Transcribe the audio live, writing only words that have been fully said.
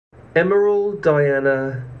Emerald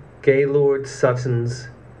Diana Gaylord Sutton's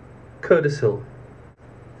Codicil.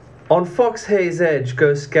 On Foxhay's edge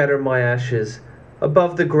go scatter my ashes,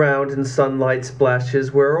 above the ground in sunlight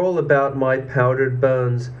splashes, where all about my powdered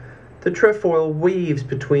bones the trefoil weaves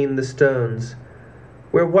between the stones,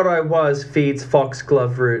 where what I was feeds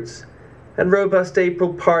foxglove roots, and robust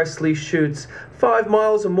April parsley shoots 5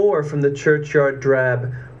 miles or more from the churchyard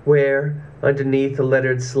drab, where, underneath a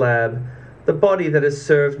lettered slab, the body that has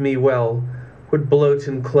served me well would bloat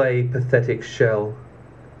in clay pathetic shell.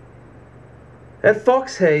 At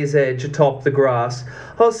Foxhay's edge atop the grass,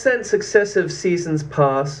 I'll scent successive seasons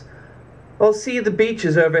pass. I'll see the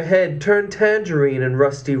beeches overhead turn tangerine and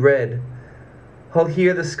rusty red. I'll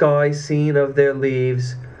hear the sky seen of their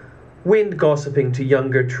leaves, wind gossiping to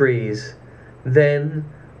younger trees. Then,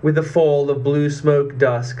 with the fall of blue smoke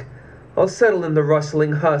dusk, I'll settle in the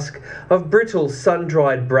rustling husk of brittle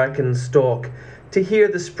sun-dried bracken stalk, to hear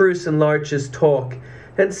the spruce and larches talk,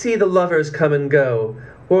 and see the lovers come and go,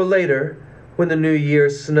 or later, when the new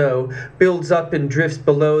year's snow builds up in drifts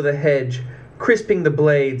below the hedge, crisping the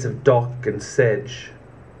blades of dock and sedge.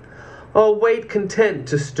 I'll wait content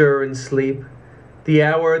to stir and sleep, the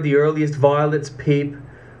hour the earliest violets peep,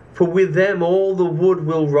 for with them all the wood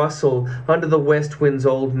will rustle under the west wind's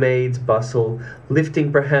old maid's bustle,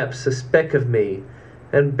 lifting perhaps a speck of me,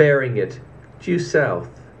 and bearing it due south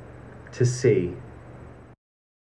to sea.